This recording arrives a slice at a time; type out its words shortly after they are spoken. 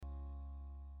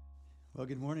Well,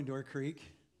 good morning, Door Creek.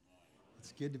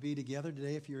 It's good to be together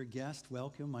today. If you're a guest,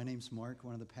 welcome. My name's Mark,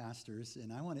 one of the pastors,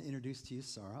 and I want to introduce to you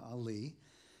Sarah Ali.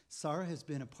 Sarah has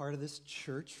been a part of this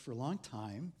church for a long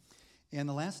time, and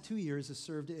the last 2 years has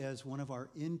served as one of our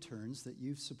interns that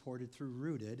you've supported through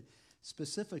Rooted,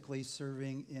 specifically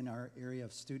serving in our area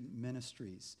of student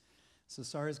ministries. So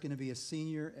Sarah is going to be a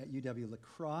senior at UW-La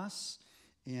Crosse,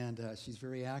 and she's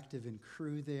very active in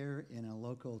crew there in a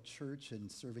local church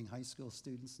and serving high school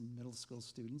students and middle school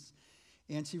students.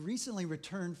 And she recently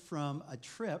returned from a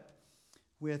trip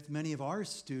with many of our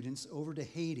students over to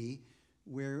Haiti,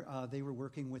 where they were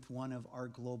working with one of our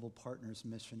global partners,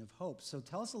 Mission of Hope. So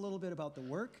tell us a little bit about the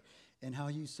work and how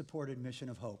you supported Mission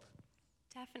of Hope.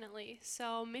 Definitely.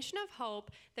 So Mission of Hope,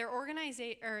 they're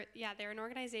an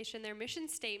organization. Their mission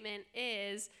statement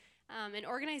is an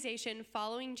organization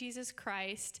following Jesus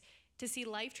Christ to see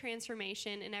life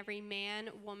transformation in every man,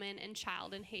 woman, and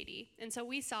child in Haiti. And so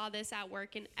we saw this at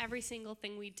work in every single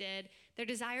thing we did. Their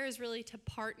desire is really to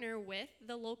partner with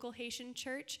the local Haitian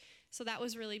church. So that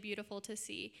was really beautiful to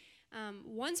see.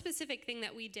 One specific thing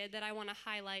that we did that I want to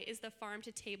highlight is the Farm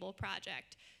to Table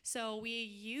project. So we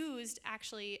used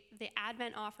actually the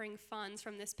Advent offering funds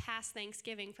from this past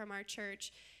Thanksgiving from our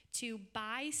church to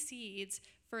buy seeds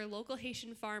for local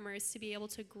Haitian farmers to be able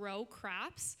to grow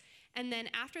crops. And then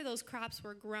after those crops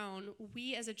were grown,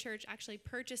 we as a church actually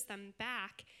purchased them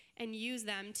back and used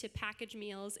them to package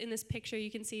meals. In this picture,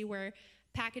 you can see we're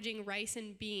packaging rice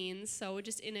and beans. So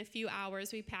just in a few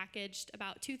hours, we packaged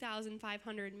about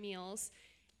 2,500 meals.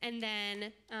 And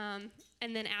then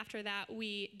after that,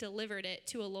 we delivered it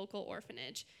to a local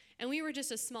orphanage. And we were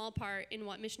just a small part in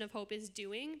what Mission of Hope is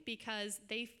doing because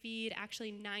they feed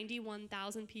actually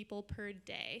 91,000 people per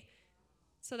day.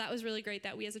 So that was really great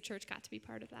that we as a church got to be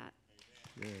part of that.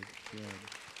 Good.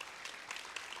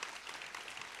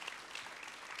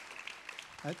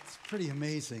 That's pretty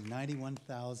amazing,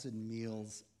 91,000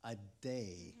 meals a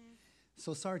day. Mm-hmm.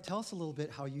 So Sarah, tell us a little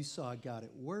bit how you saw God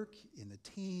at work in the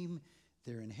team,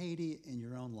 there in Haiti, in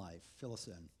your own life. Fill us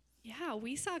in. Yeah,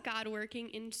 we saw God working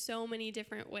in so many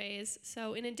different ways.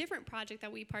 So in a different project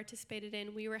that we participated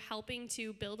in, we were helping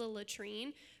to build a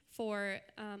latrine for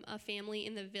a family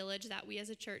in the village that we as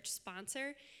a church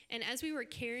sponsor. And as we were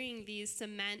carrying these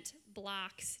cement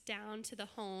blocks down to the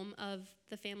home of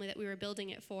the family that we were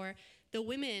building it for, the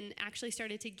women actually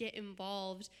started to get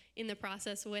involved in the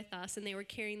process with us, and they were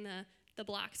carrying the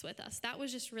blocks with us. That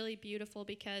was just really beautiful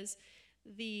because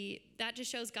that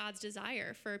just shows God's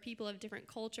desire for people of different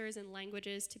cultures and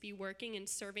languages to be working and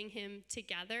serving him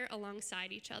together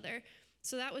alongside each other.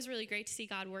 So that was really great to see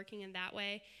God working in that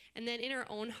way. And then in our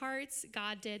own hearts,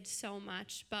 God did so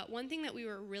much. But one thing that we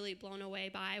were really blown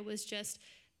away by was just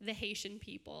the Haitian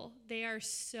people. They are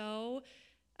so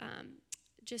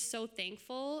just so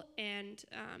thankful and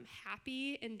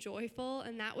happy and joyful.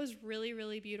 And that was really,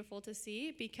 really beautiful to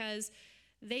see because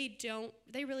they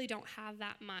really don't have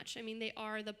that much. I mean, they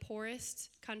are the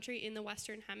poorest country in the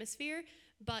Western Hemisphere,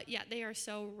 but yet they are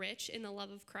so rich in the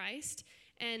love of Christ.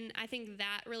 And I think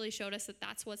that really showed us that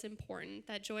that's what's important,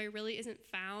 that joy really isn't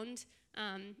found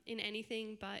in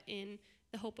anything but in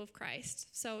the hope of Christ.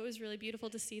 So it was really beautiful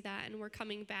to see that, and we're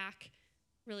coming back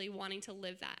really wanting to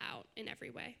live that out in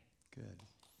every way.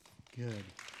 Good.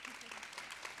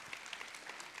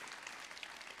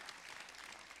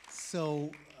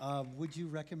 So would you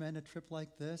recommend a trip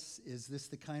like this? Is this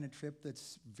the kind of trip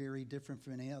that's very different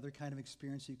from any other kind of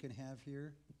experience you can have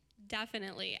here?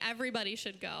 Definitely. Everybody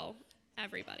should go.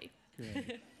 Everybody.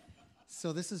 Good.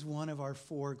 So this is one of our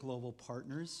 4 global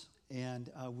partners, and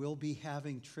we'll be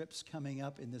having trips coming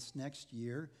up in this next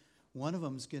year. One of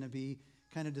them is going to be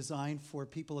kind of designed for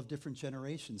people of different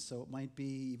generations, so it might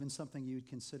be even something you'd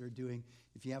consider doing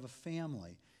if you have a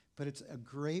family. But it's a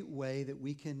great way that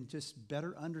we can just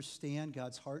better understand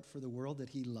God's heart for the world that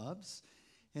he loves,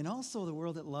 and also the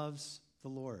world that loves the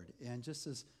Lord. And just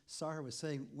as Sarah was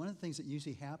saying, one of the things that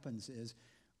usually happens is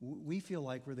we feel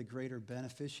like we're the greater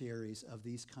beneficiaries of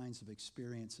these kinds of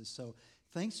experiences. So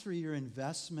thanks for your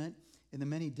investment in the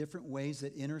many different ways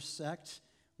that intersect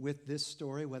with this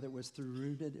story, whether it was through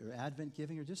Rooted or Advent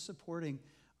Giving or just supporting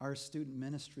our student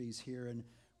ministries here. And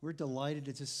we're delighted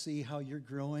to just see how you're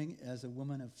growing as a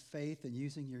woman of faith and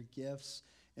using your gifts,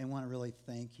 and want to really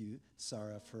thank you,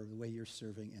 Sarah, for the way you're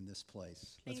serving in this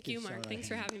place. Thank you, Mark. Thanks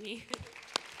for having me.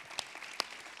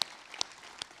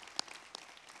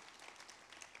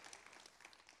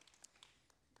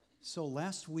 So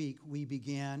last week, we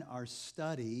began our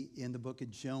study in the book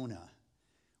of Jonah.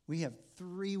 We have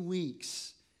 3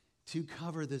 weeks to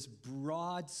cover this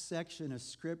broad section of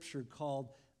Scripture called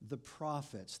the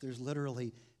prophets. There's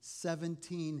literally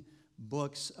 17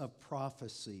 books of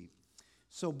prophecy.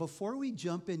 So before we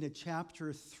jump into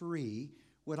chapter 3,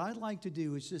 what I'd like to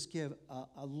do is just give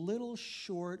a little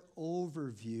short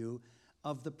overview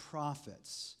of the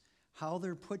prophets, how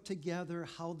they're put together,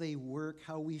 how they work,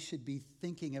 how we should be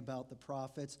thinking about the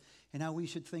prophets, and how we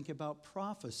should think about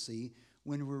prophecy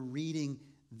when we're reading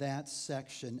that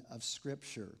section of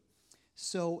Scripture.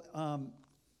 So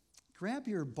grab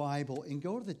your Bible and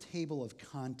go to the table of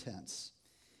contents.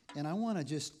 And I want to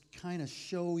just kind of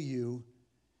show you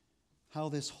how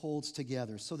this holds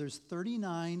together. So there's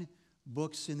 39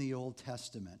 books in the Old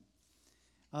Testament.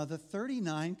 The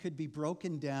 39 could be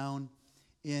broken down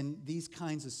in these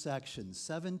kinds of sections.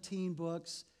 17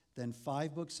 books, then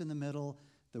 5 books in the middle,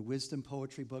 the wisdom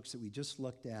poetry books that we just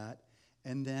looked at,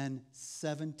 and then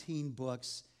 17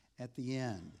 books at the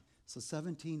end. So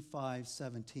 17, 5,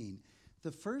 17.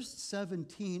 The first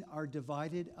 17 are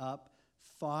divided up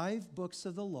 5 books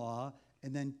of the law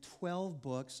and then 12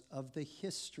 books of the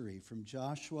history from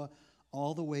Joshua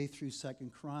all the way through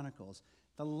 2nd Chronicles.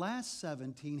 The last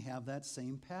 17 have that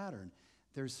same pattern.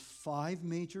 There's 5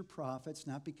 major prophets,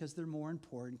 not because they're more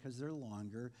important, because they're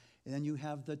longer, and then you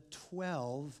have the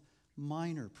 12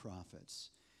 minor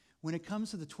prophets. When it comes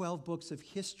to the 12 books of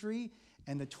history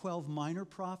and the 12 minor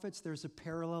prophets, there's a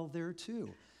parallel there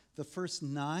too. The first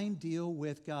 9 deal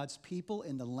with God's people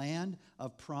in the land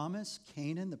of promise,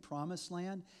 Canaan, the promised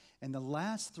land, and the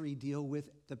last 3 deal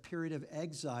with the period of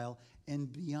exile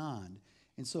and beyond.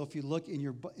 And so if you look in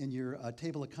your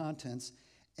table of contents,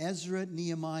 Ezra,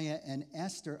 Nehemiah, and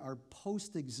Esther are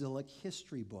post-exilic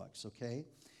history books, okay?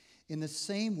 In the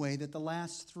same way that the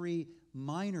last 3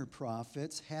 minor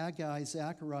prophets, Haggai,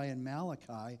 Zechariah, and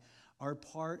Malachi, are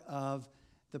part of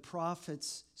the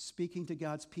prophets speaking to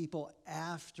God's people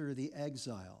after the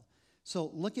exile.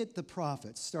 So look at the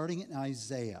prophets, starting in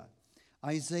Isaiah.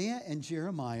 Isaiah and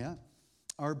Jeremiah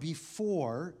are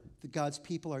before God's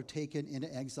people are taken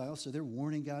into exile. So they're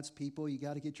warning God's people, you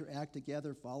got to get your act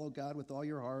together, follow God with all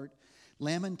your heart.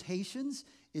 Lamentations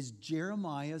is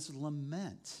Jeremiah's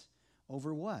lament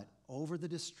over what? Over the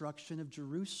destruction of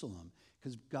Jerusalem,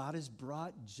 because God has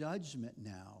brought judgment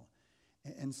now.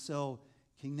 And so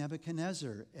King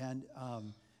Nebuchadnezzar and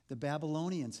the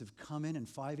Babylonians have come in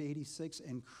 586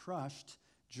 and crushed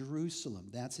Jerusalem.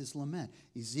 That's his lament.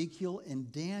 Ezekiel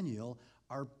and Daniel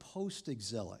are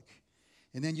post-exilic.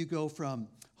 And then you go from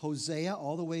Hosea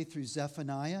all the way through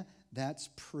Zephaniah. That's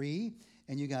pre.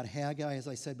 And you got Haggai, as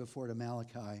I said before, to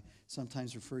Malachi,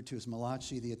 sometimes referred to as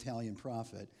Malachi, the Italian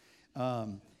prophet.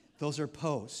 Those are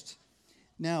post.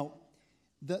 Now,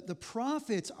 the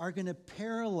prophets are going to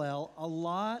parallel a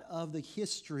lot of the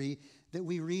history that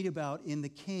we read about in the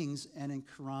Kings and in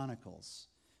Chronicles.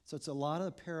 So it's a lot of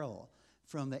the parallel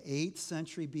from the 8th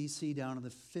century BC down to the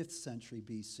 5th century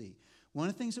BC. One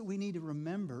of the things that we need to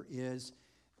remember is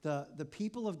the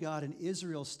people of God in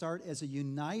Israel start as a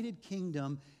united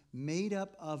kingdom made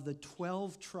up of the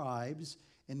 12 tribes,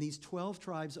 and these 12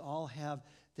 tribes all have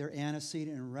their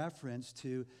antecedent in reference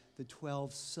to the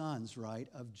 12 sons, right,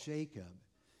 of Jacob.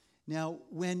 Now,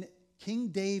 when King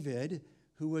David,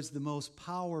 who was the most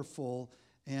powerful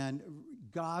and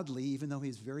godly, even though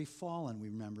he's very fallen, we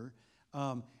remember,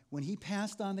 when he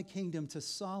passed on the kingdom to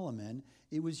Solomon,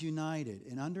 it was united.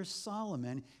 And under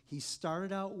Solomon, he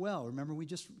started out well. Remember, we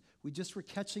just were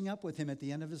catching up with him at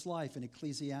the end of his life in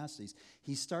Ecclesiastes.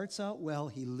 He starts out well,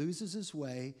 he loses his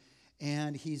way,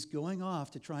 and he's going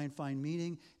off to try and find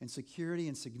meaning and security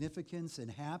and significance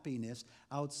and happiness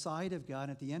outside of God.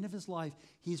 And at the end of his life,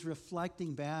 he's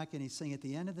reflecting back and he's saying, at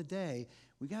the end of the day,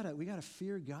 we gotta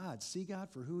fear God, see God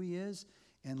for who he is,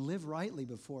 and live rightly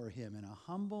before him in a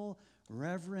humble,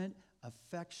 reverent,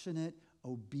 affectionate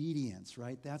obedience,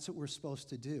 right? That's what we're supposed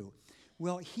to do.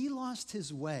 Well, he lost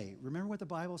his way. Remember what the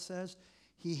Bible says?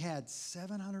 He had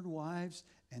 700 wives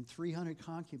and 300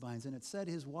 concubines. And it said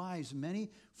his wives, many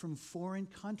from foreign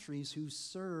countries who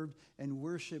served and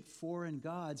worshiped foreign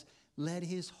gods, led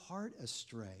his heart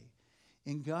astray.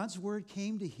 And God's word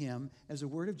came to him as a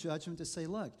word of judgment to say,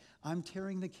 look, I'm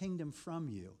tearing the kingdom from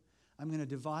you. I'm going to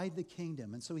divide the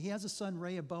kingdom. And so he has a son,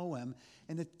 Rehoboam,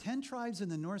 and the 10 tribes in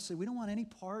the north said, we don't want any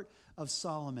part of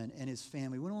Solomon and his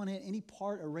family. We don't want any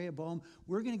part of Rehoboam.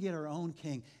 We're going to get our own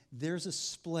king. There's a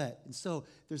split. And so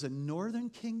there's a northern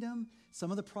kingdom.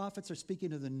 Some of the prophets are speaking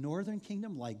to the northern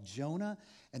kingdom, like Jonah,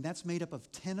 and that's made up of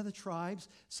 10 of the tribes.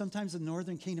 Sometimes the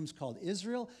northern kingdom's called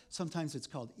Israel. Sometimes it's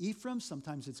called Ephraim.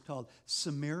 Sometimes it's called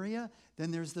Samaria.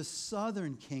 Then there's the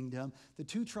southern kingdom, the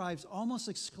 2 tribes almost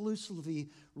exclusively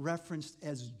referenced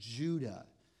as Judah.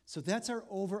 So that's our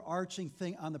overarching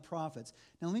thing on the prophets.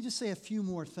 Now let me just say a few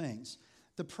more things.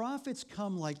 The prophets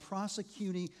come like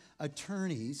prosecuting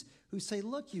attorneys who say,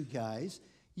 look, you guys,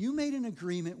 You made an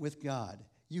agreement with God.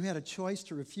 You had a choice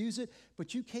to refuse it,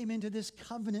 but you came into this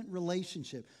covenant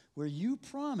relationship where you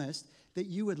promised that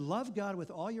you would love God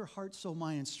with all your heart, soul,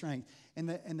 mind, and strength. And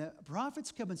the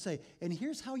prophets come and say, and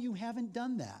here's how you haven't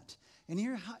done that. And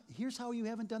here's how you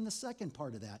haven't done the second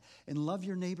part of that. And love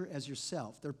your neighbor as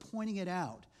yourself. They're pointing it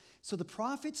out. So the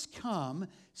prophets come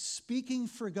speaking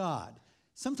for God.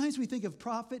 Sometimes we think of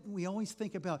prophet and we always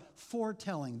think about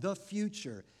foretelling, the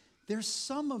future. There's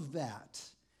some of that.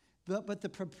 But the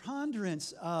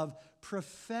preponderance of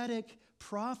prophetic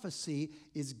prophecy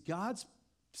is God's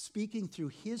speaking through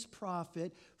his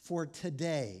prophet for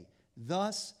today.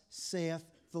 Thus saith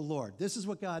the Lord. This is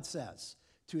what God says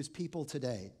to his people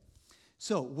today.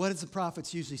 So what does the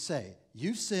prophets usually say?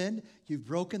 You've sinned. You've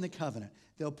broken the covenant.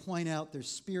 They'll point out their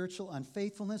spiritual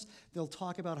unfaithfulness. They'll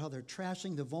talk about how they're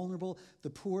trashing the vulnerable, the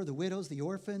poor, the widows, the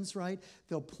orphans, right?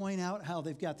 They'll point out how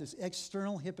they've got this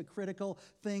external hypocritical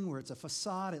thing where it's a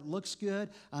facade. It looks good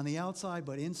on the outside,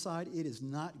 but inside it is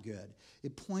not good.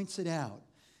 It points it out.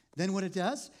 Then what it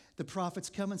does, the prophets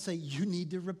come and say, you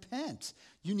need to repent.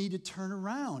 You need to turn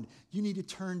around. You need to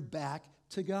turn back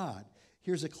to God.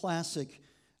 Here's a classic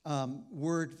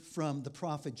word from the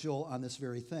prophet Joel on this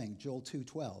very thing, Joel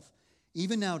 2:12.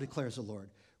 Even now, declares the Lord,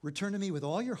 return to me with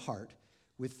all your heart,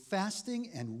 with fasting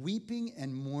and weeping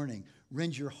and mourning.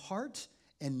 Rend your heart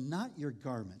and not your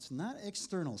garments, not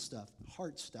external stuff,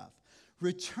 heart stuff.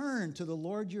 Return to the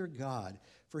Lord your God,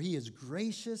 for he is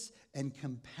gracious and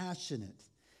compassionate,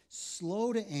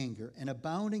 slow to anger and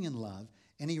abounding in love,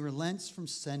 and he relents from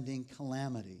sending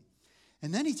calamity.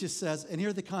 And then he just says, and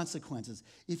here are the consequences.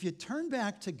 If you turn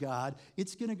back to God,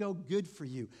 it's going to go good for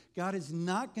you. God is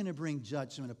not going to bring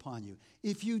judgment upon you.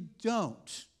 If you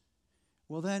don't,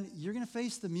 well, then you're going to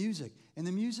face the music. And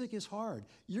the music is hard.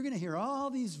 You're going to hear all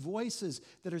these voices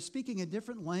that are speaking a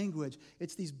different language.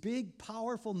 It's these big,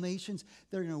 powerful nations.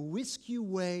 They're going to whisk you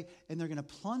away, and they're going to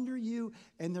plunder you,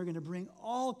 and they're going to bring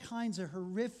all kinds of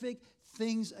horrific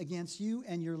things against you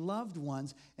and your loved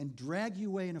ones and drag you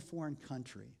away in a foreign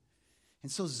country.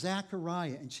 And so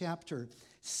Zechariah in chapter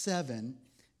 7,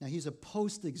 now he's a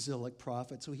post-exilic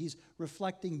prophet, so he's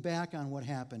reflecting back on what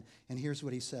happened. And here's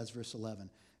what he says, verse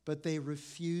 11. But they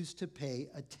refused to pay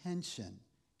attention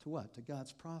to what? To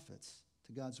God's prophets,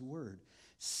 to God's word.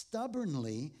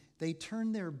 Stubbornly, they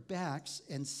turned their backs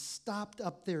and stopped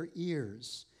up their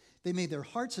ears. They made their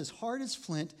hearts as hard as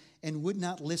flint and would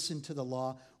not listen to the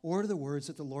law or to the words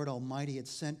that the Lord Almighty had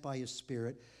sent by his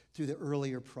Spirit through the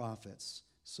earlier prophets.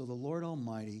 So the Lord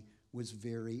Almighty was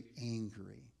very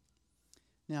angry.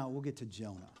 Now, we'll get to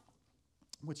Jonah.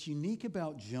 What's unique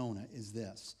about Jonah is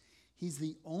this. He's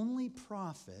the only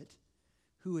prophet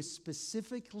who is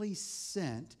specifically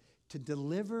sent to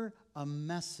deliver a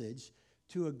message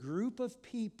to a group of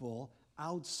people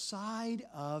outside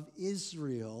of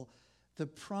Israel, the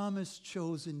promised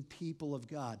chosen people of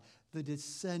God, the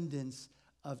descendants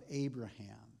of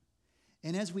Abraham.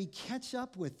 And as we catch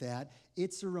up with that,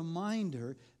 it's a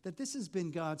reminder that this has been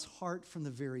God's heart from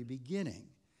the very beginning.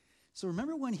 So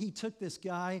remember when he took this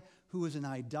guy who was an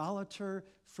idolater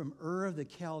from Ur of the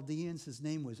Chaldeans, his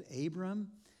name was Abram,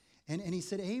 and he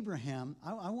said, Abraham,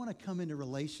 I want to come into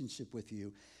relationship with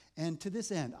you, and to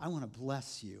this end, I want to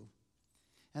bless you.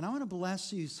 And I want to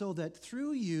bless you so that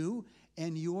through you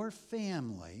and your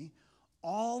family,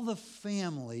 all the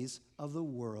families of the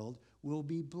world will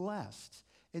be blessed.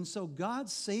 And so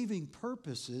God's saving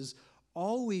purposes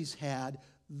always had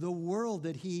the world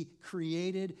that he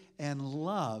created and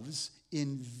loves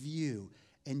in view.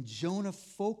 And Jonah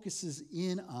focuses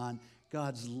in on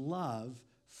God's love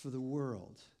for the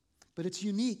world. But it's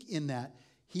unique in that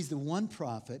he's the one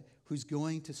prophet who's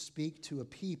going to speak to a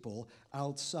people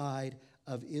outside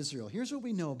of Israel. Here's what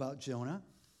we know about Jonah.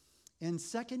 In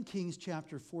 2 Kings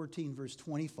chapter 14, verse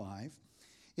 25,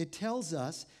 it tells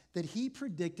us that he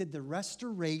predicted the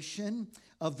restoration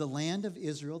of the land of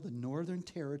Israel, the northern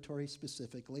territory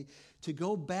specifically, to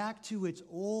go back to its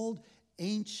old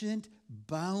ancient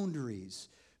boundaries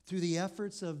through the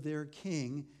efforts of their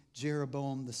king,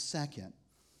 Jeroboam II.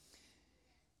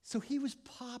 So he was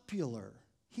popular.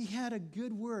 He had a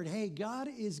good word. Hey, God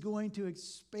is going to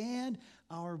expand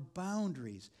our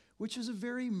boundaries, which is a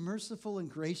very merciful and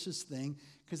gracious thing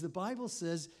because the Bible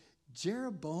says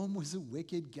Jeroboam was a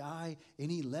wicked guy,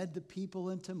 and he led the people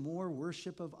into more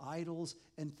worship of idols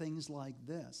and things like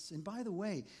this. And by the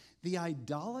way, the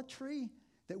idolatry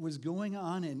that was going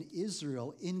on in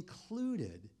Israel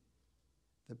included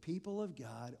the people of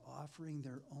God offering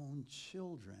their own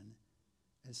children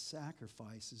as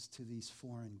sacrifices to these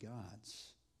foreign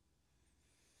gods.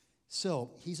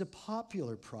 So he's a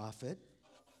popular prophet,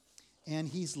 and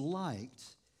he's liked,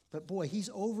 but boy, he's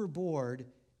overboard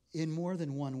in more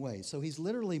than one way. So he's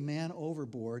literally man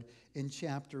overboard in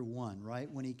chapter 1, right?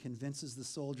 When he convinces the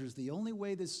soldiers the only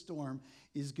way this storm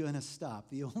is going to stop,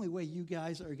 the only way you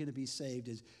guys are going to be saved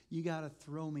is you got to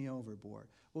throw me overboard.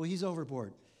 Well, he's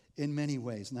overboard in many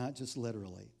ways, not just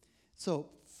literally. So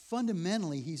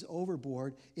fundamentally, he's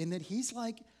overboard in that he's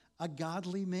like a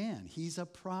godly man. He's a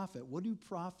prophet. What do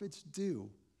prophets do?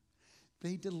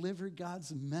 They deliver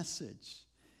God's message.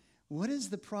 What does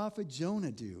the prophet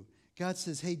Jonah do? God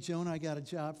says, hey, Jonah, I got a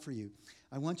job for you.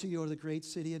 I want you to go to the great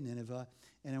city of Nineveh,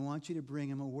 and I want you to bring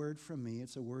him a word from me.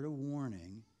 It's a word of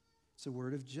warning. It's a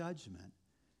word of judgment.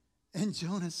 And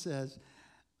Jonah says,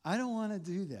 I don't want to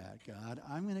do that, God.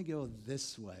 I'm going to go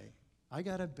this way. I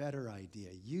got a better idea.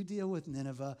 You deal with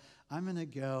Nineveh. I'm going to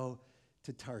go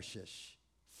to Tarshish,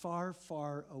 far,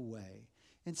 far away.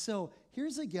 And so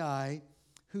here's a guy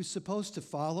who's supposed to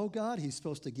follow God. He's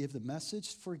supposed to give the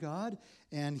message for God,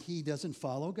 and he doesn't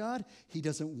follow God. He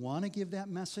doesn't want to give that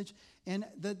message. And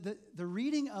the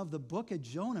reading of the book of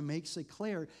Jonah makes it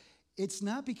clear it's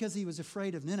not because he was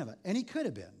afraid of Nineveh, and he could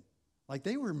have been. Like,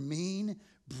 they were mean,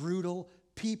 brutal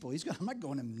people. He's going, I'm not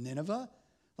going to Nineveh.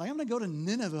 Like, I'm going to go to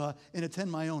Nineveh and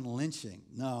attend my own lynching.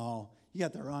 No, you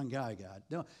got the wrong guy, God.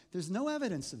 No, there's no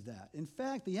evidence of that. In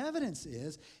fact, the evidence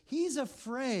is he's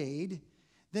afraid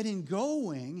that in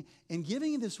going and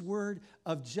giving this word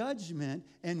of judgment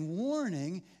and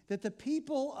warning, that the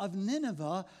people of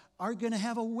Nineveh are going to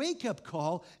have a wake-up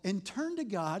call and turn to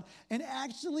God and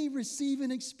actually receive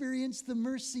and experience the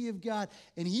mercy of God.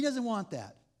 And he doesn't want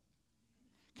that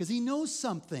because he knows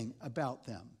something about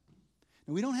them.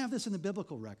 And we don't have this in the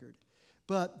biblical record,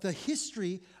 but the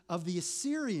history of the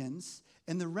Assyrians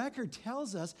and the record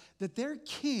tells us that their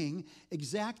king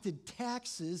exacted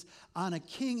taxes on a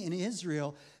king in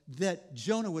Israel that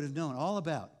Jonah would have known all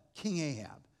about, King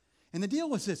Ahab. And the deal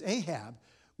was this: Ahab,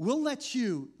 we'll let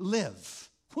you live.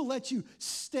 We'll let you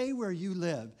stay where you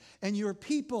live, and your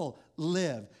people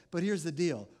live. But here's the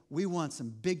deal: we want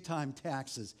some big-time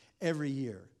taxes every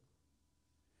year.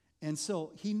 And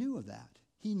so he knew of that.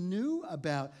 He knew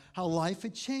about how life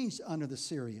had changed under the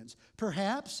Syrians.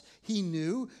 Perhaps he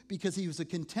knew, because he was a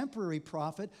contemporary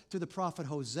prophet to the prophet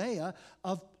Hosea,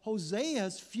 of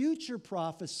Hosea's future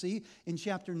prophecy in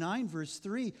chapter 9, verse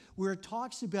 3, where it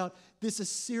talks about this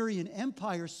Assyrian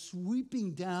empire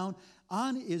sweeping down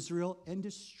on Israel and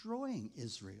destroying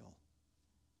Israel.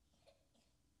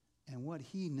 And what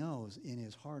he knows in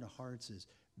his heart of hearts is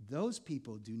those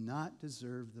people do not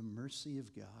deserve the mercy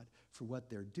of God for what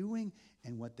they're doing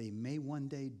and what they may one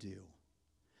day do.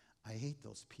 I hate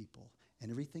those people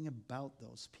and everything about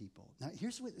those people. Now,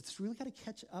 here's what, it's really got to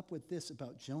catch up with this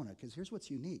about Jonah, because here's what's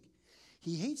unique.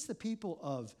 He hates the people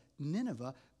of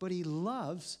Nineveh, but he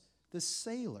loves the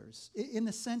sailors in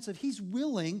the sense of he's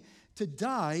willing to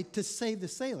die to save the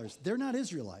sailors. They're not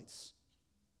Israelites.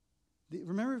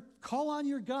 Remember, call on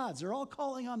your gods. They're all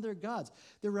calling on their gods.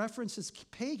 Their reference is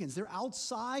pagans. They're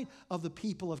outside of the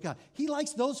people of God. He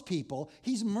likes those people.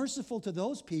 He's merciful to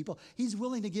those people. He's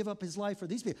willing to give up his life for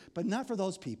these people, but not for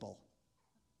those people.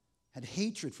 Had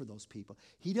hatred for those people.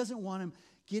 He doesn't want him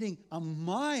getting a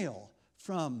mile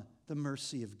from the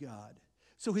mercy of God.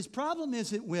 So his problem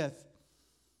isn't with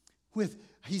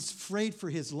he's afraid for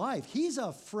his life. He's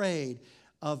afraid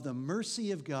of the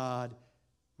mercy of God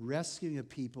rescuing a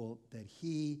people that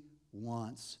he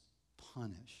wants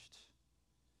punished.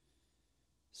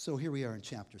 So here we are in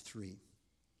chapter 3.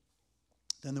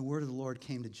 Then the word of the Lord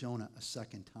came to Jonah a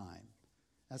second time.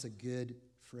 That's a good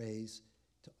phrase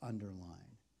to underline.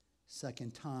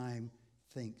 Second time,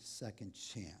 think second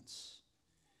chance.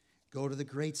 Go to the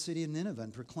great city of Nineveh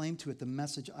and proclaim to it the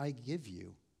message I give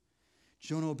you.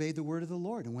 Jonah obeyed the word of the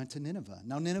Lord and went to Nineveh.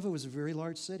 Now Nineveh was a very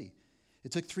large city.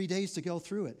 It took 3 days to go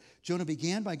through it. Jonah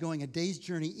began by going a day's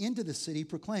journey into the city,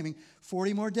 proclaiming,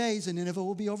 40 more days and Nineveh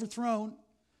will be overthrown.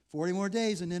 40 more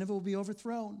days and Nineveh will be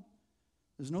overthrown.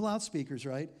 There's no loudspeakers,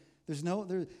 right?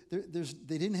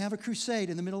 They didn't have a crusade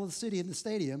in the middle of the city in the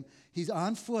stadium. He's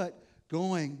on foot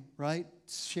going, right,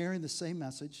 sharing the same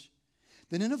message.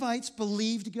 The Ninevites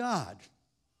believed God.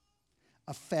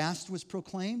 A fast was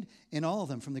proclaimed, and all of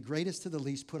them, from the greatest to the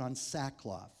least, put on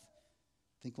sackcloth.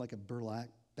 Think like a burlap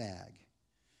bag.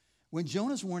 When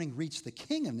Jonah's warning reached the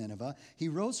king of Nineveh, he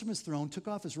rose from his throne, took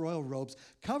off his royal robes,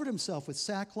 covered himself with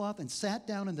sackcloth, and sat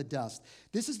down in the dust.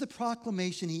 This is the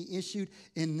proclamation he issued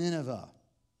in Nineveh.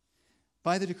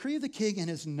 By the decree of the king and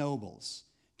his nobles,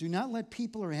 do not let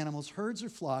people or animals, herds or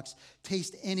flocks,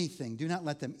 taste anything. Do not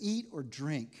let them eat or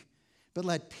drink. But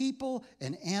let people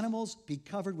and animals be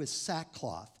covered with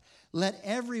sackcloth. Let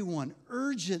everyone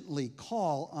urgently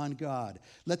call on God.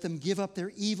 Let them give up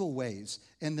their evil ways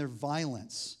and their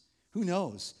violence. Who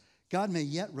knows? God may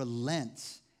yet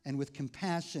relent and with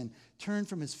compassion turn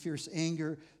from his fierce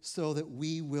anger so that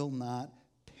we will not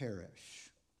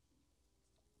perish.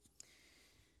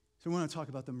 So we want to talk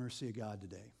about the mercy of God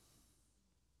today.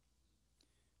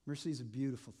 Mercy is a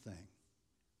beautiful thing.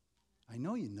 I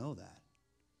know you know that.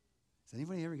 Has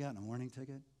anybody ever gotten a warning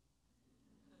ticket?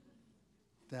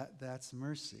 That's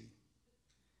mercy.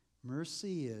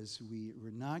 Mercy is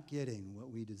we're not getting what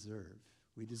we deserve.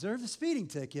 We deserve the speeding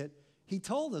ticket. He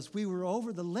told us we were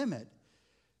over the limit,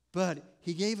 but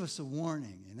he gave us a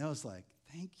warning. And I was like,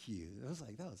 thank you. I was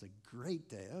like, that was a great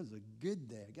day. That was a good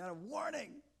day. I got a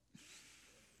warning.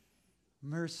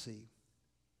 Mercy.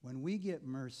 When we get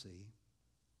mercy,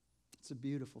 it's a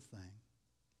beautiful thing.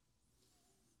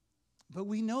 But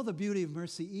we know the beauty of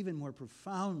mercy even more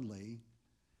profoundly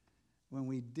when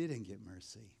we didn't get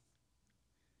mercy.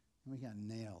 And we got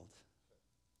nailed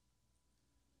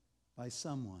by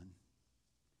someone,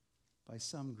 by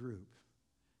some group,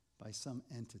 by some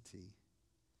entity.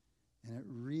 And it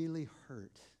really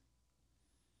hurt.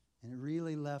 And it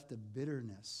really left a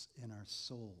bitterness in our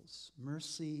souls.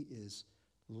 Mercy is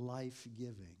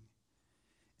life-giving.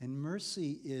 And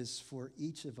mercy is for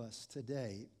each of us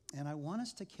today. And I want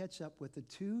us to catch up with the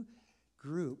two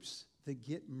groups that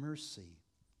get mercy,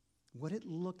 what it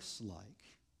looks like,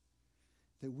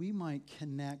 that we might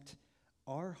connect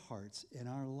our hearts and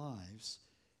our lives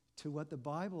to what the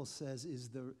Bible says is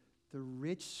the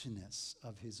richness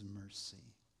of his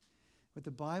mercy. What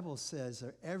the Bible says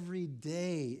are every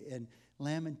day in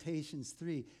Lamentations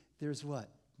 3, there's what?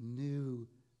 New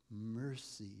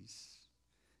mercies.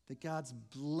 That God's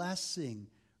blessing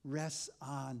rests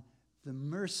on the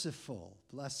merciful.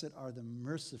 Blessed are the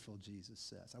merciful, Jesus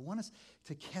says. I want us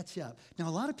to catch up. Now,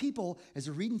 a lot of people, as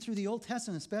they're reading through the Old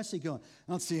Testament especially, going,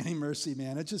 I don't see any mercy,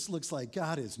 man. It just looks like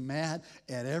God is mad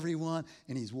at everyone,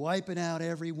 and he's wiping out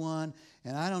everyone,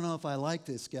 and I don't know if I like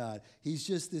this God. He's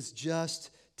just this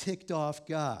ticked off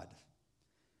God.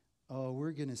 Oh,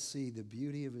 we're going to see the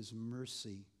beauty of his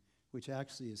mercy, which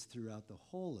actually is throughout the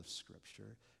whole of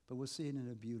Scripture, but we'll see it in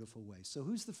a beautiful way. So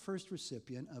who's the first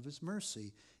recipient of his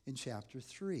mercy in chapter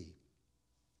 3?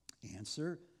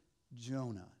 Answer,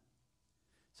 Jonah.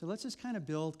 So let's just kind of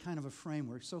build kind of a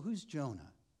framework. So who's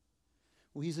Jonah?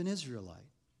 Well, he's an Israelite,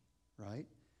 right?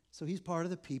 So he's part of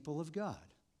the people of God.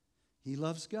 He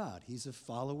loves God. He's a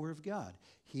follower of God.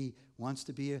 He wants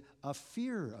to be a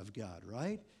fear of God,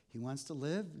 right? He wants to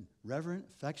live in reverent,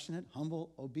 affectionate,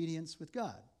 humble obedience with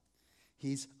God.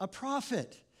 He's a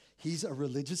prophet. He's a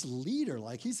religious leader.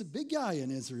 Like, he's a big guy in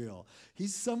Israel.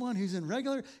 He's someone who's in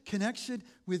regular connection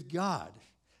with God.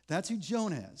 That's who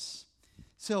Jonah is.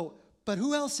 So, but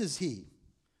who else is he?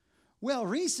 Well,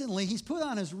 recently he's put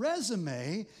on his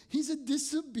resume, he's a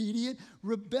disobedient,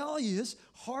 rebellious,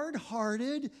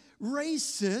 hard-hearted,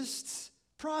 racist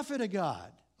prophet of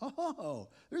God. Oh,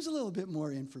 there's a little bit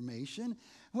more information.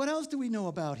 What else do we know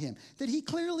about him? That he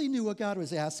clearly knew what God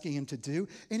was asking him to do,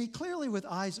 and he clearly, with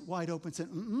eyes wide open, said,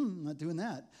 I'm not doing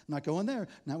that. I'm not going there.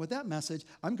 Not with that message.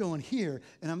 I'm going here,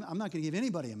 and I'm not going to give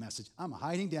anybody a message. I'm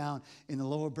hiding down in the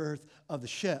lower berth of the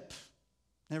ship,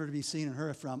 never to be seen and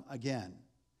heard from again.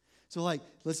 So,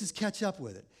 let's just catch up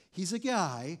with it. He's a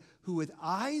guy who, with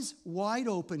eyes wide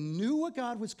open, knew what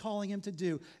God was calling him to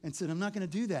do and said, I'm not going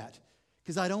to do that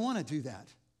because I don't want to do that.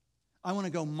 I want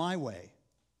to go my way.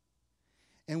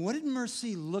 And what did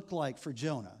mercy look like for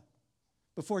Jonah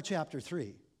before chapter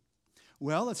 3?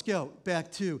 Well, let's go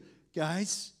back to,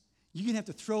 guys, you're going to have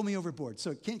to throw me overboard.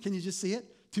 So can you just see it?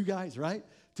 Two guys, right?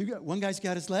 One guy's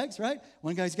got his legs, right?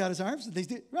 One guy's got his arms.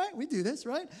 Right? We do this,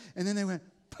 right? And then they went,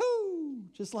 pooh,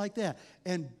 just like that.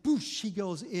 And boosh, he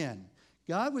goes in.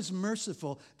 God was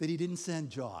merciful that he didn't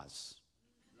send Jaws,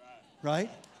 right?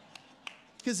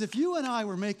 Because if you and I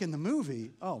were making the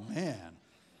movie, oh, man,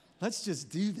 let's just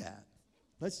do that.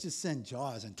 Let's just send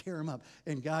Jaws and tear them up.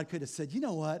 And God could have said, you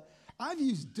know what? I've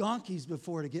used donkeys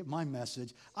before to get my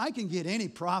message. I can get any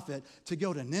prophet to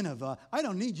go to Nineveh. I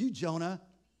don't need you, Jonah.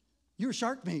 You're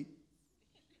shark meat.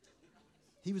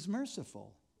 He was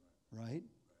merciful, right?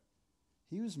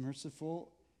 He was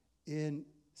merciful in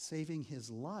saving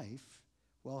his life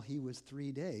while he was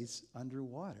 3 days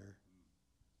underwater.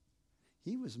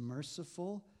 He was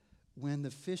merciful when the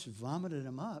fish vomited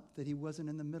him up that he wasn't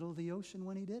in the middle of the ocean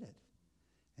when he did it.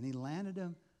 And he landed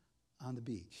him on the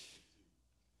beach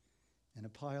in a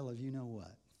pile of you know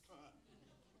what.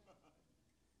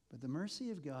 But the mercy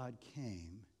of God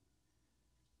came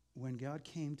when God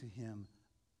came to him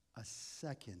a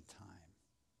second time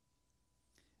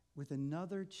with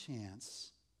another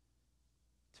chance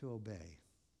to obey.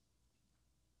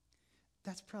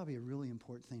 That's probably a really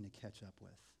important thing to catch up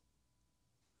with.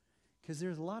 Because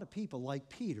there's a lot of people like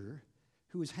Peter,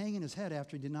 who was hanging his head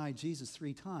after he denied Jesus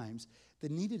 3 times,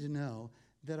 that needed to know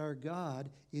that our God,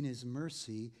 in his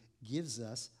mercy, gives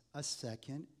us a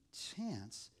second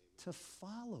chance to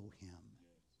follow him.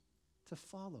 To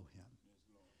follow him.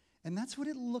 And that's what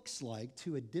it looks like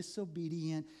to a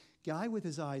disobedient guy with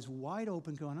his eyes wide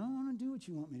open going, I don't want to do what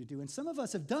you want me to do. And some of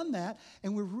us have done that,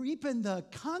 and we're reaping the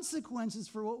consequences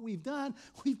for what we've done.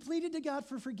 We've pleaded to God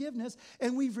for forgiveness,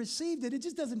 and we've received it. It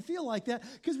just doesn't feel like that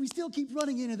because we still keep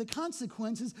running into the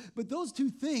consequences. But those two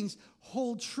things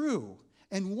hold true.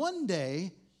 And one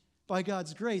day, by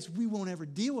God's grace, we won't ever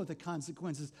deal with the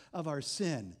consequences of our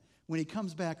sin when he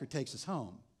comes back or takes us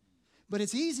home. But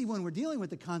it's easy when we're dealing with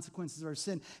the consequences of our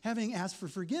sin, having asked for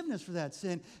forgiveness for that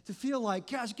sin, to feel like,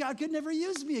 gosh, God could never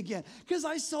use me again because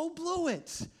I so blew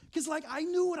it. Because I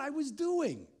knew what I was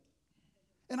doing.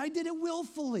 And I did it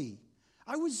willfully.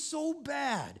 I was so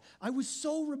bad. I was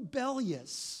so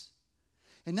rebellious.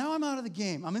 And now I'm out of the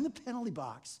game. I'm in the penalty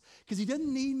box because he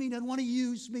doesn't need me, doesn't want to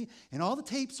use me. And all the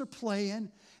tapes are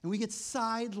playing, and we get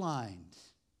sidelined.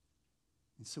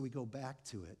 And so we go back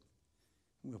to it.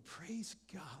 And we'll praise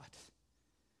God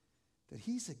that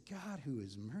he's a God who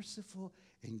is merciful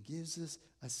and gives us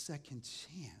a second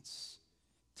chance.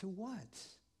 To what?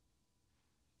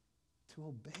 To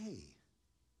obey.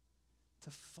 To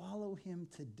follow him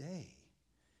today.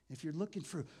 If you're looking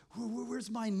for, where's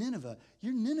my Nineveh?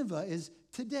 Your Nineveh is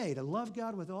today, to love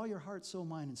God with all your heart, soul,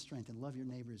 mind, and strength, and love your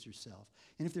neighbor as yourself.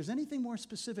 And if there's anything more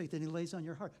specific that he lays on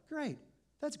your heart, great.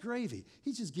 That's gravy.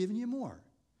 He's just giving you more.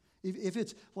 If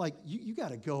it's like you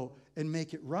got to go and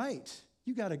make it right,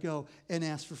 you got to go and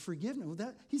ask for forgiveness.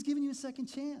 Well, he's giving you a second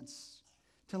chance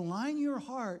to line your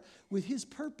heart with his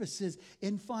purposes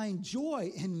and find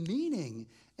joy and meaning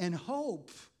and hope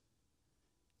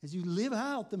as you live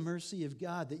out the mercy of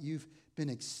God that you've been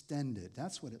extended.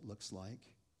 That's what it looks like.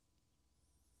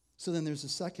 So then there's a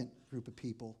second group of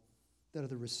people that are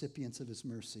the recipients of his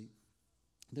mercy.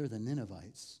 They're the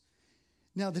Ninevites.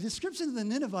 Now, the description of the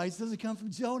Ninevites doesn't come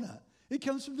from Jonah. It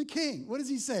comes from the king. What does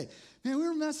he say? Man,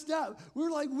 we're messed up.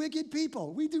 We're like wicked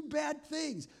people. We do bad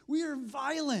things. We are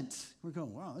violent. We're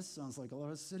going, wow, this sounds like a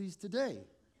lot of cities today.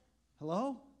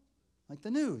 Hello? Like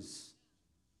the news.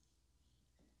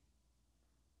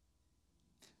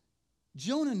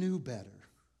 Jonah knew better.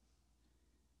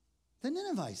 The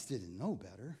Ninevites didn't know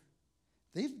better.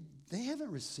 They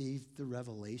haven't received the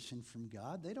revelation from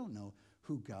God. They don't know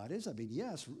who God is. I mean,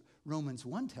 yes, Romans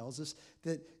 1 tells us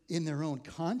that in their own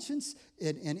conscience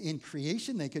and in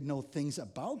creation, they could know things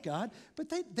about God, but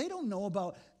they don't know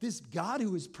about this God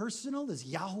who is personal, this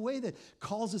Yahweh that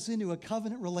calls us into a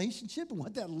covenant relationship and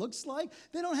what that looks like.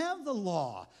 They don't have the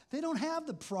law. They don't have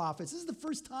the prophets. This is the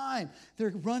first time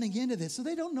they're running into this, so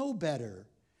they don't know better.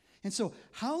 And so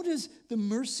how does the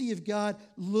mercy of God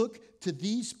look to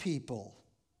these people?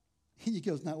 He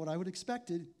goes, not what I would have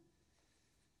expected.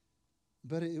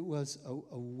 But it was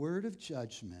a word of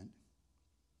judgment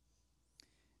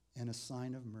and a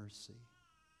sign of mercy.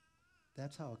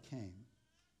 That's how it came.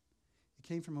 It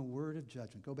came from a word of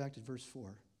judgment. Go back to verse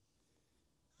 4.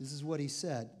 This is what he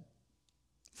said.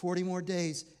 40 more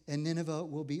days and Nineveh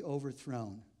will be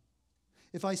overthrown.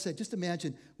 If I said, just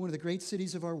imagine one of the great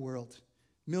cities of our world,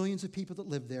 millions of people that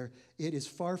live there. It is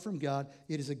far from God.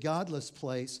 It is a godless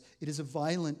place. It is a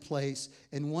violent place.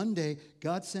 And one day,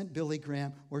 God sent Billy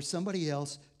Graham or somebody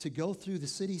else to go through the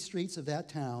city streets of that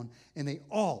town, and they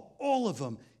all of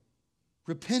them,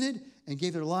 repented and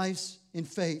gave their lives in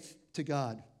faith to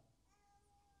God.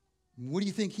 What do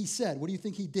you think he said? What do you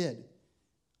think he did?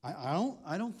 I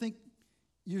don't think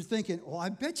you're thinking, well, I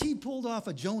bet he pulled off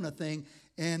a Jonah thing,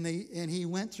 and he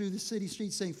went through the city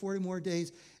streets saying 40 more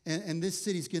days, and this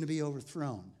city's going to be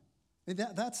overthrown. And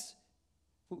that's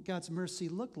what God's mercy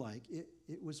looked like.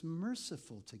 It was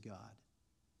merciful to God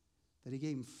that he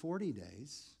gave him 40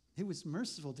 days. It was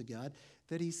merciful to God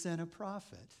that he sent a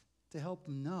prophet to help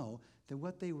them know that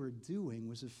what they were doing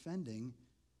was offending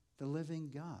the living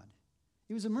God.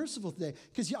 It was a merciful day.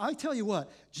 Because I tell you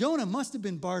what, Jonah must have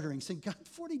been bartering, saying, God,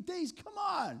 40 days, come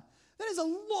on. That is a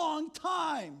long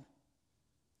time.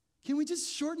 Can we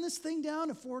just shorten this thing down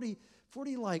to 40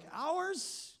 like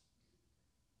hours?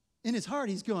 In his heart,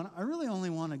 he's going, I really only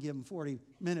want to give them 40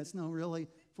 minutes. No, really,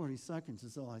 40 seconds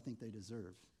is all I think they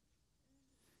deserve.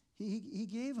 He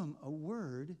gave them a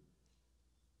word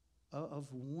of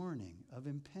warning, of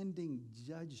impending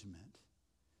judgment.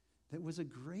 That was a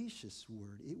gracious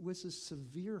word. It was a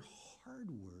severe, hard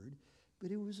word,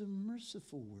 but it was a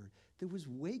merciful word that was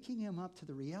waking him up to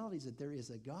the realities that there is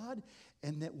a God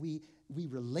and that we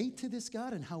relate to this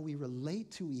God and how we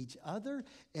relate to each other,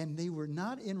 and they were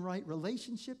not in right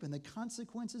relationship, and the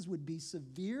consequences would be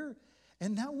severe,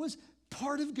 And that was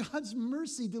part of God's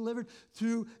mercy delivered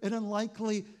through an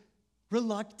unlikely,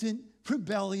 reluctant,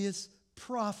 rebellious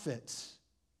prophet.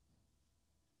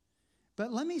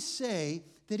 But let me say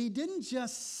that he didn't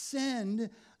just send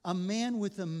a man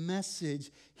with a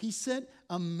message. He sent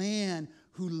a man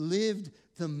who lived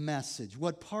the message.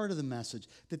 What part of the message?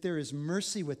 That there is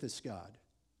mercy with this God.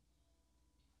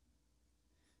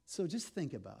 So just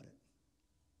think about it.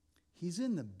 He's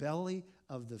in the belly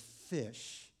of the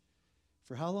fish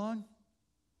for how long?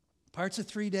 Parts of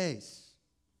 3 days.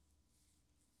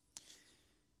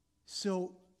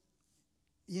 So,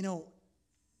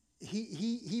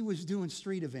 he was doing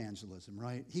street evangelism,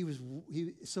 right?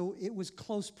 So it was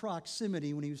close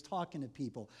proximity when he was talking to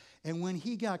people. And when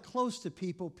he got close to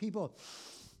people, people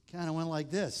kind of went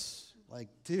like this. Like,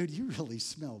 dude, you really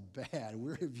smell bad.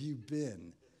 Where have you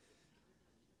been?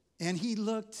 And he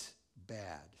looked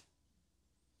bad.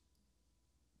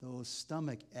 Those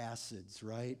stomach acids,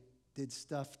 right, did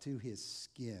stuff to his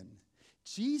skin.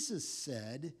 Jesus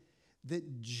said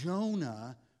that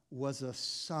Jonah was a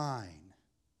sign.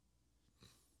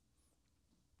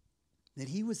 That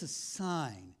he was a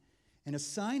sign. And a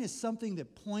sign is something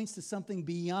that points to something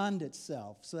beyond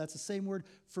itself. So that's the same word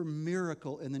for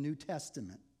miracle in the New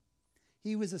Testament.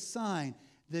 He was a sign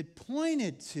that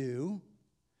pointed to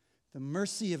the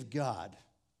mercy of God.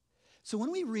 So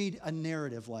when we read a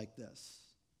narrative like this,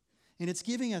 and it's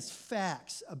giving us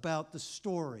facts about the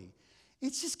story,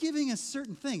 it's just giving us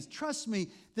certain things. Trust me,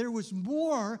 there was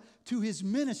more to his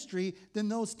ministry than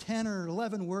those 10 or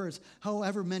 11 words,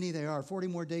 however many they are. 40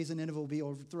 more days and Nineveh will be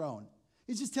overthrown.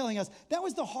 It's just telling us that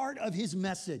was the heart of his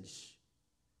message.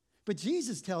 But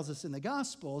Jesus tells us in the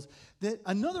Gospels that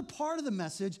another part of the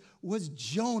message was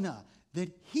Jonah,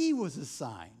 that he was a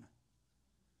sign.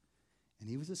 And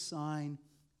he was a sign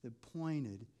that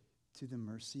pointed to the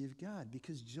mercy of God.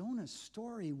 Because Jonah's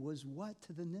story was what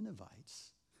to the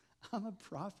Ninevites? I'm a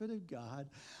prophet of God.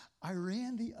 I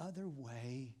ran the other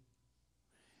way,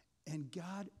 and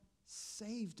God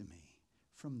saved me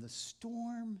from the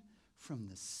storm, from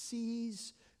the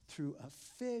seas, through a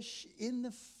fish, in the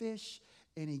fish,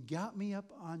 and he got me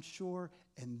up on shore,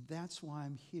 and that's why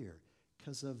I'm here,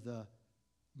 because of the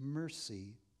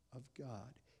mercy of God.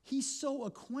 He's so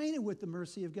acquainted with the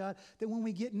mercy of God that when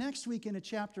we get next week into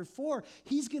chapter 4,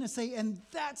 he's going to say, and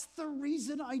that's the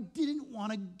reason I didn't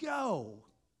want to go.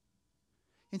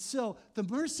 And so the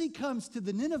mercy comes to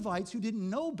the Ninevites who didn't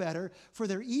know better for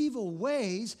their evil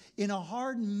ways in a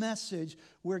hard message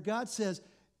where God says,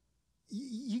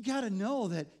 you got to know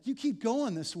that you keep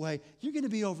going this way, you're going to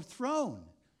be overthrown.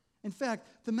 In fact,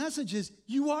 the message is,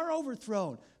 you are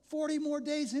overthrown. 40 more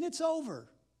days and it's over.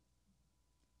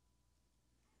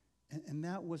 And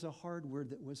that was a hard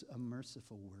word that was a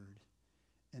merciful word.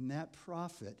 And that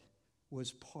prophet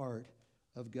was part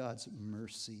of God's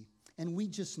mercy. And we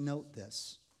just note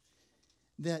this,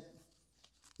 that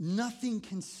nothing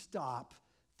can stop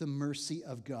the mercy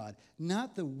of God.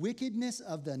 Not the wickedness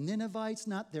of the Ninevites,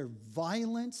 not their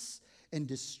violence and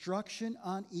destruction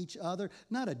on each other,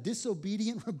 not a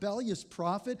disobedient, rebellious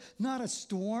prophet, not a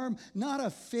storm, not a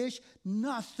fish,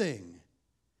 nothing.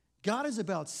 God is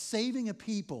about saving a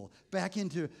people back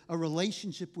into a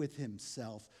relationship with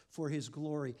himself for his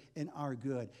glory and our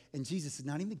good. And Jesus said,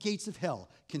 not even the gates of hell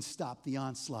can stop the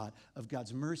onslaught of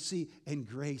God's mercy and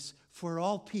grace for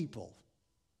all people.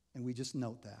 And we just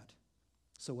note that.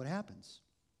 So what happens?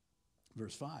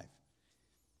 Verse 5.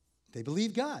 They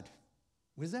believed God.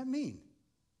 What does that mean?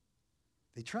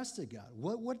 They trusted God.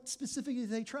 What specifically did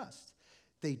they trust?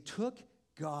 They took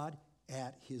God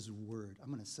at his word. I'm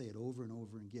going to say it over and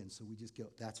over again, so we just go,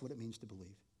 that's what it means to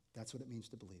believe. That's what it means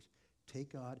to believe.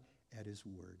 Take God at his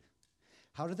word.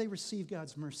 How did they receive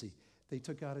God's mercy? They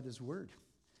took God at his word.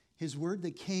 His word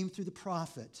that came through the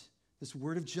prophet, this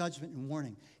word of judgment and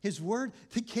warning. His word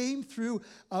that came through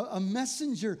a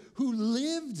messenger who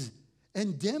lived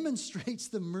and demonstrates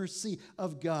the mercy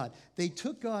of God. They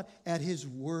took God at his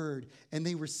word, and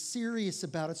they were serious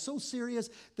about it. So serious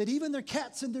that even their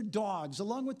cats and their dogs,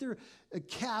 along with their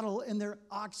cattle and their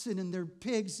oxen and their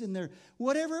pigs and their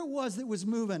whatever it was that was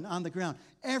moving on the ground,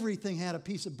 everything had a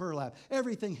piece of burlap.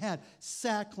 Everything had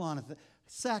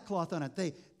sackcloth on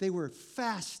it. They were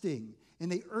fasting, and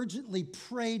they urgently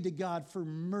prayed to God for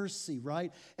mercy,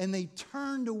 right? And they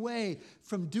turned away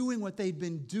from doing what they'd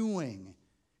been doing,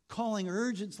 calling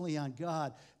urgently on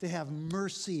God to have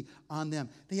mercy on them.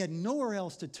 They had nowhere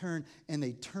else to turn, and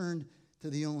they turned to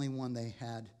the only one they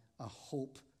had a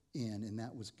hope in, and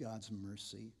that was God's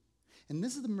mercy. And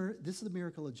this is the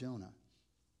miracle of Jonah.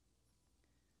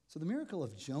 So the miracle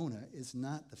of Jonah is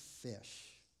not the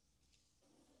fish.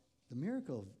 The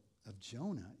miracle of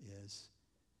Jonah is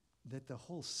that the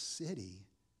whole city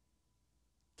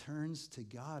turns to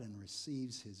God and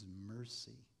receives his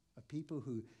mercy. A people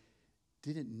who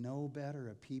didn't know better,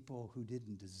 a people who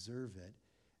didn't deserve it,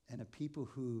 and a people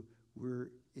who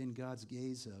were in God's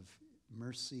gaze of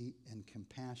mercy and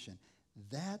compassion.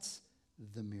 That's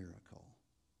the miracle.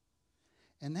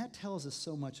 And that tells us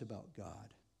so much about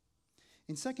God.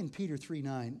 In 2 Peter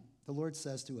 3:9, the Lord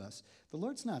says to us, the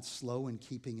Lord's not slow in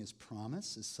keeping his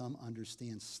promise, as some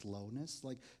understand slowness.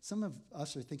 Like some of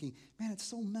us are thinking, man, it's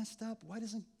so messed up. Why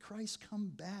doesn't Christ come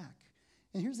back?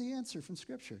 And here's the answer from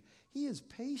Scripture. He is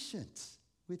patient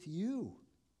with you,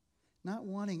 not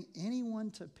wanting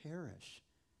anyone to perish,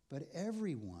 but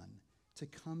everyone to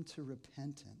come to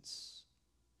repentance.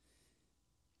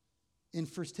 In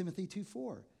 1 Timothy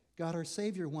 2:4, God our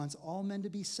Savior wants all men to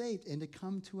be saved and to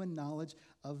come to a knowledge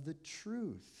of the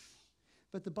truth.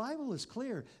 But the Bible is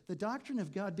clear. The doctrine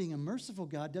of God being a merciful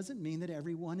God doesn't mean that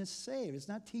everyone is saved. It's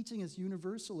not teaching us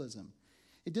universalism.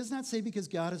 It does not say because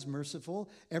God is merciful,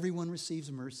 everyone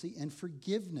receives mercy and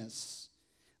forgiveness.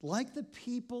 Like the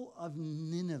people of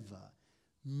Nineveh,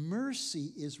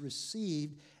 mercy is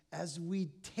received as we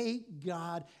take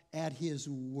God at his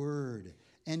word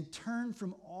and turn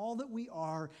from all that we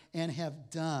are and have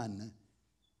done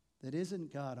that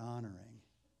isn't God honoring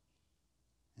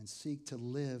and seek to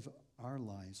live our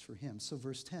lives for him. So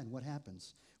verse 10, what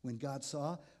happens? When God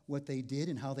saw what they did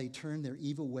and how they turned their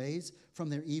evil ways from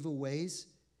their evil ways,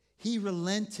 he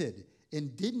relented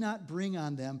and did not bring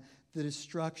on them the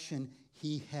destruction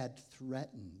he had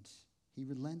threatened. He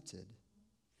relented.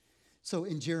 So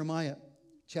in Jeremiah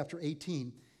chapter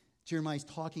 18, Jeremiah's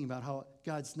talking about how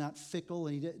God's not fickle.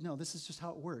 No, this is just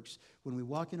how it works. When we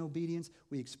walk in obedience,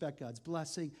 we expect God's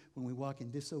blessing. When we walk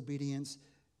in disobedience,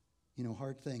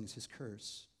 hard things, his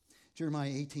curse.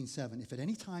 Jeremiah 18:7, if at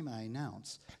any time I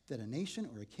announce that a nation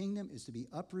or a kingdom is to be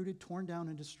uprooted, torn down,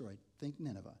 and destroyed, think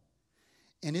Nineveh.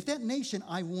 And if that nation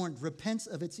I warned repents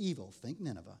of its evil, think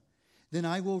Nineveh, then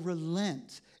I will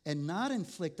relent and not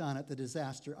inflict on it the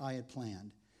disaster I had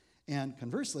planned. And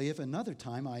conversely, if another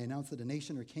time I announce that a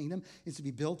nation or kingdom is to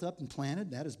be built up and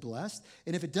planted, that is blessed.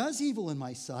 And if it does evil in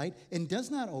my sight and does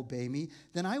not obey me,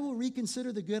 then I will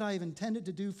reconsider the good I have intended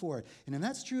to do for it. And if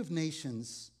that's true of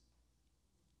nations,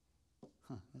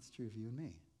 that's true of you and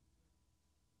me.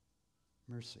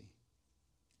 Mercy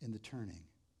in the turning.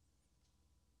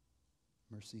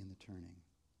 Mercy in the turning.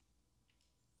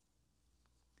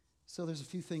 So there's a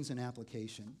few things in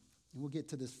application. And we'll get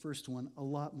to this first one a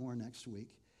lot more next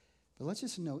week. But let's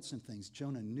just note some things.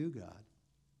 Jonah knew God.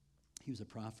 He was a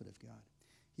prophet of God.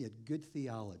 He had good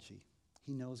theology.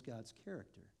 He knows God's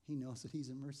character. He knows that he's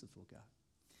a merciful God.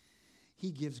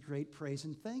 He gives great praise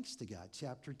and thanks to God.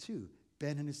 Chapter 2.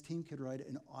 Ben and his team could write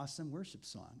an awesome worship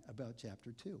song about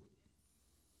chapter 2.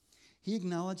 He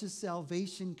acknowledges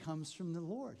salvation comes from the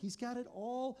Lord. He's got it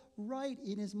all right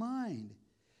in his mind.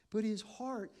 But his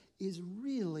heart is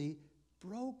really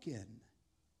broken.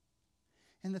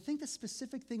 And the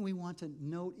specific thing we want to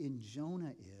note in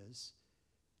Jonah is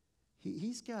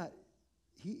he's got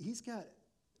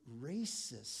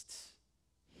racist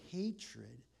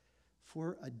hatred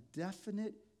for a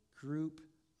definite group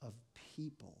of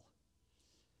people.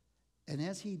 And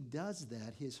as he does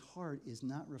that, his heart is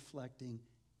not reflecting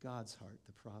God's heart,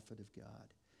 the prophet of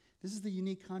God. This is the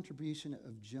unique contribution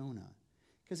of Jonah.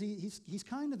 Because he's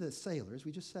kind of the sailors.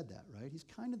 We just said that, right? He's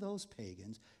kind of those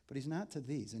pagans, but he's not to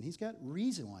these. And he's got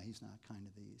reason why he's not kind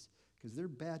of these. Because they're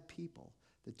bad people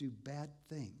that do bad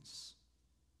things.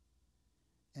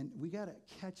 And we got to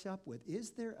catch up with,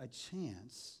 is there a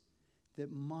chance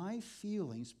that my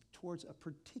feelings towards a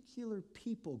particular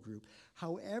people group,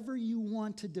 however you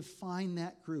want to define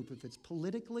that group, if it's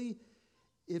politically,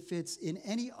 if it's in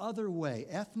any other way,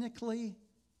 ethnically,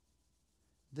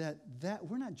 that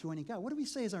we're not joining God. What do we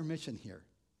say is our mission here?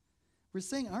 We're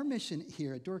saying our mission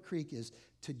here at Door Creek is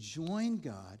to join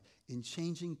God in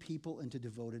changing people into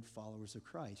devoted followers of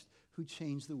Christ who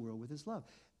change the world with his love.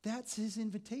 That's his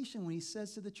invitation when he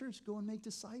says to the church, go and make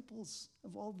disciples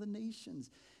of all the nations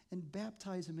and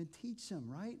baptize them and teach them,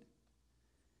 right?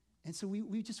 And so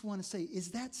we just want to say,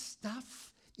 is that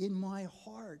stuff in my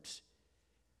heart?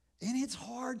 And it's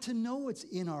hard to know it's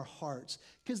in our hearts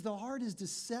because the heart is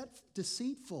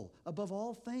deceitful above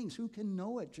all things. Who can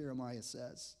know it, Jeremiah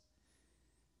says.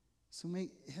 So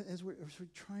as we're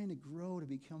trying to grow to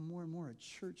become more and more a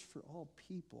church for all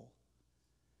people,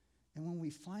 and when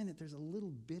we find that there's a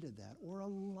little bit of that or a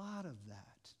lot of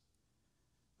that,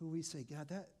 who we say, God,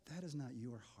 that is not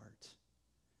your heart.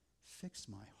 Fix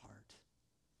my heart.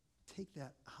 Take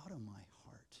that out of my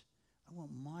heart. I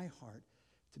want my heart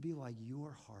to be like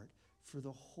your heart for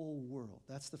the whole world.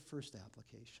 That's the first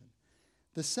application.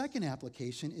 The second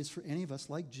application is for any of us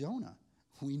like Jonah.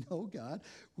 We know God,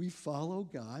 we follow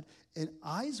God, and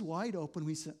eyes wide open,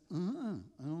 we say, I don't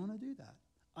want to do that.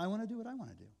 I want to do what I want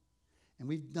to do. And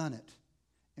we've done it,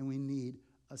 and we need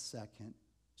a second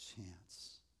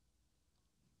chance.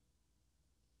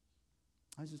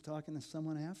 I was just talking to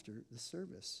someone after the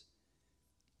service,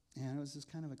 and it was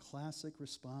just kind of a classic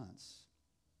response.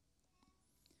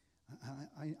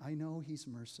 I know he's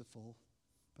merciful,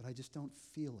 but I just don't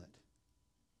feel it.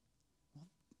 Well,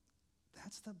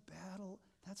 that's the battle.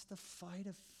 That's the fight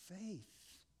of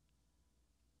faith.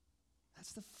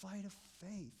 That's the fight of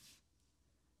faith.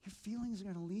 Your feelings are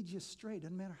going to lead you astray.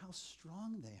 Doesn't matter how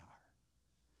strong they are.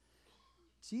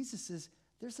 Jesus says,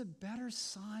 there's a better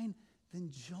sign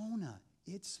than Jonah.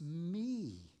 It's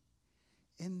me.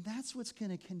 And that's what's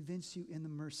going to convince you in the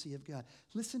mercy of God.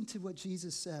 Listen to what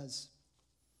Jesus says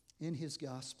in his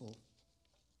gospel.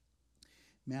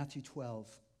 Matthew 12.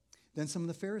 Then some of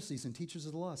the Pharisees and teachers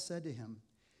of the law said to him,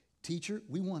 Teacher,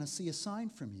 we want to see a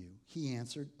sign from you. He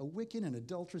answered, A wicked and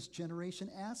adulterous generation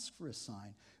asks for a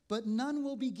sign, but none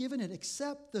will be given it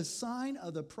except the sign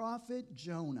of the prophet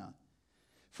Jonah.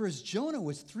 For as Jonah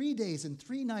was 3 days and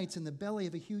 3 nights in the belly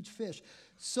of a huge fish,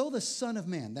 so the Son of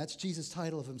Man, that's Jesus'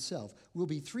 title of himself, will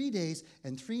be 3 days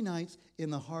and 3 nights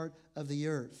in the heart of the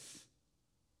earth.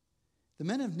 The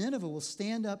men of Nineveh will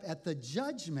stand up at the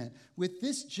judgment with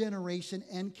this generation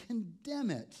and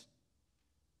condemn it.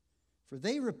 For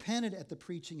they repented at the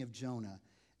preaching of Jonah,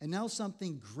 and now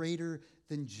something greater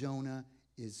than Jonah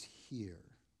is here.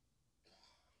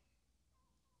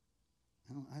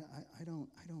 I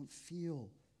don't feel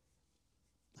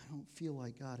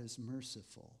like God is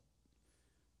merciful.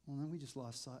 Well, then we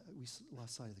lost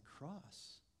sight of the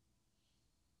cross.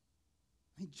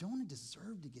 I mean, Jonah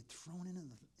deserved to get thrown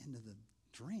into the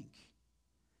drink.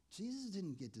 Jesus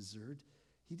didn't deserve.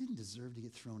 He didn't deserve to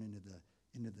get thrown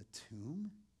into the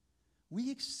tomb. We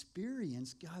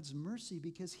experience God's mercy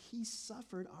because he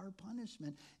suffered our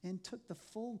punishment and took the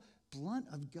full blunt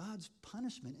of God's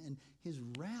punishment and his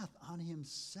wrath on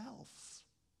himself.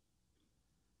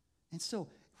 And so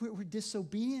we're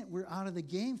disobedient. We're out of the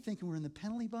game thinking we're in the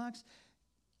penalty box.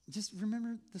 Just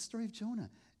remember the story of Jonah.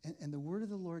 And the word of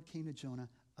the Lord came to Jonah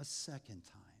a second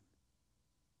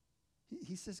time.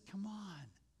 He says, come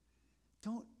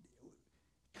on.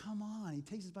 Come on. He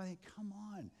takes us by the hand. Come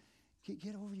on.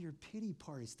 Get over your pity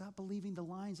party. Stop believing the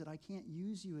lines that I can't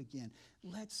use you again.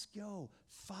 Let's go.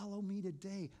 Follow me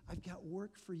today. I've got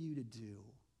work for you to do.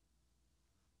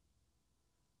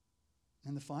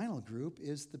 And the final group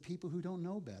is the people who don't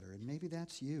know better, and maybe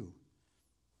that's you.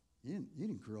 You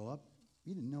didn't grow up.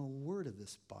 You didn't know a word of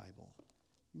this Bible.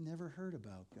 You never heard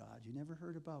about God. You never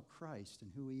heard about Christ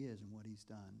and who he is and what he's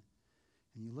done.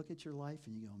 And you look at your life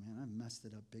and you go, man, I messed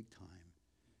it up big time.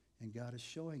 And God is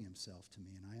showing himself to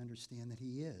me, and I understand that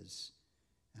he is.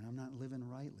 And I'm not living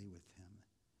rightly with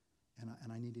him.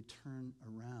 And I need to turn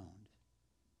around.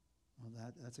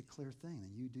 Well, that's a clear thing.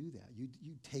 And you do that. You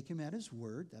take him at his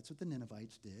word. That's what the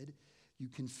Ninevites did. You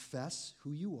confess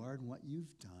who you are and what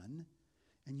you've done.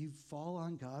 And you fall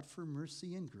on God for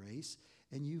mercy and grace.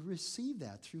 And you receive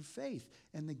that through faith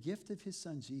and the gift of his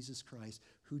son, Jesus Christ,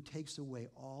 who takes away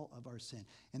all of our sin.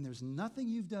 And there's nothing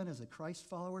you've done as a Christ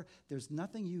follower. There's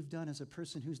nothing you've done as a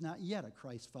person who's not yet a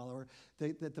Christ follower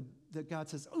that God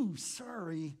says, oh,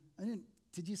 sorry.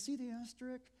 Did you see the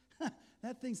asterisk?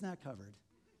 That thing's not covered.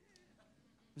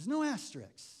 There's no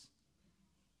asterisks.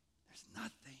 There's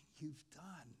nothing you've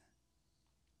done.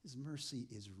 His mercy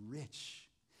is rich.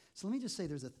 So let me just say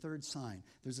there's a third sign.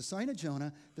 There's a sign of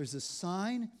Jonah. There's a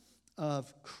sign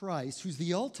of Christ, who's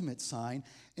the ultimate sign.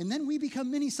 And then we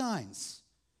become many signs.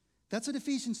 That's what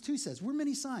Ephesians 2 says. We're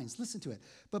many signs. Listen to it.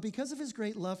 But because of his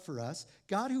great love for us,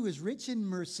 God, who is rich in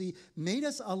mercy, made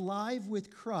us alive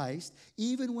with Christ,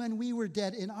 even when we were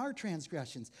dead in our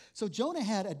transgressions. So Jonah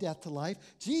had a death to life.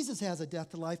 Jesus has a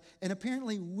death to life. And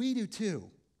apparently we do too,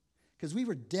 because we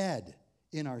were dead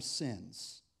in our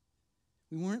sins.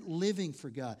 We weren't living for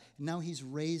God. And now he's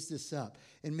raised us up.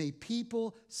 And may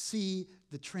people see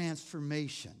the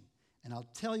transformation. And I'll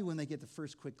tell you when they get the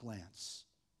first quick glance.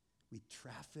 We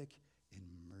traffic in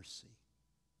mercy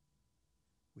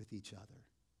with each other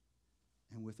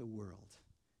and with the world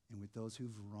and with those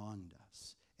who've wronged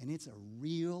us. And it's a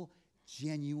real,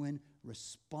 genuine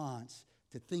response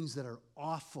to things that are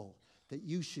awful, that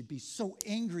you should be so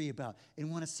angry about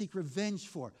and want to seek revenge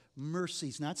for.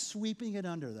 Mercy's not sweeping it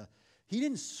under He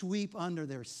didn't sweep under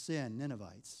their sin,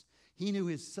 Ninevites. He knew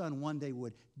his son one day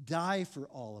would die for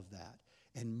all of that.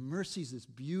 And mercy's this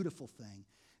beautiful thing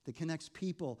that connects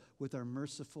people with our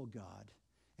merciful God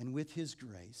and with his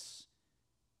grace,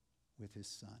 with his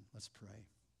son. Let's pray.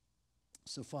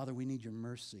 So, Father, we need your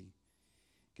mercy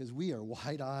because we are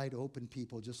wide-eyed, open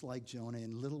people just like Jonah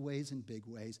in little ways and big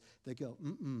ways that go,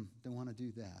 don't want to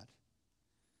do that.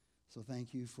 So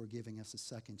thank you for giving us a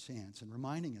second chance and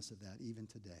reminding us of that even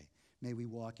today. May we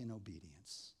walk in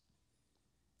obedience.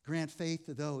 Grant faith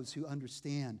to those who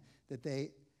understand that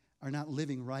they are not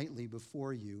living rightly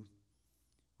before you.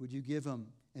 Would you give them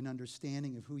an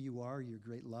understanding of who you are, your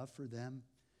great love for them,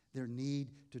 their need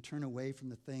to turn away from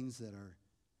the things that are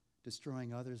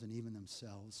destroying others and even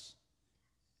themselves?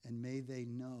 And may they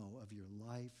know of your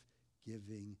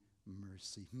life-giving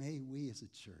mercy. May we as a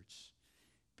church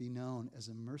be known as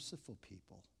a merciful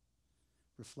people,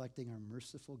 reflecting our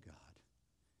merciful God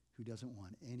who doesn't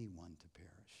want anyone to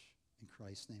perish. In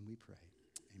Christ's name we pray.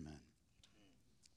 Amen.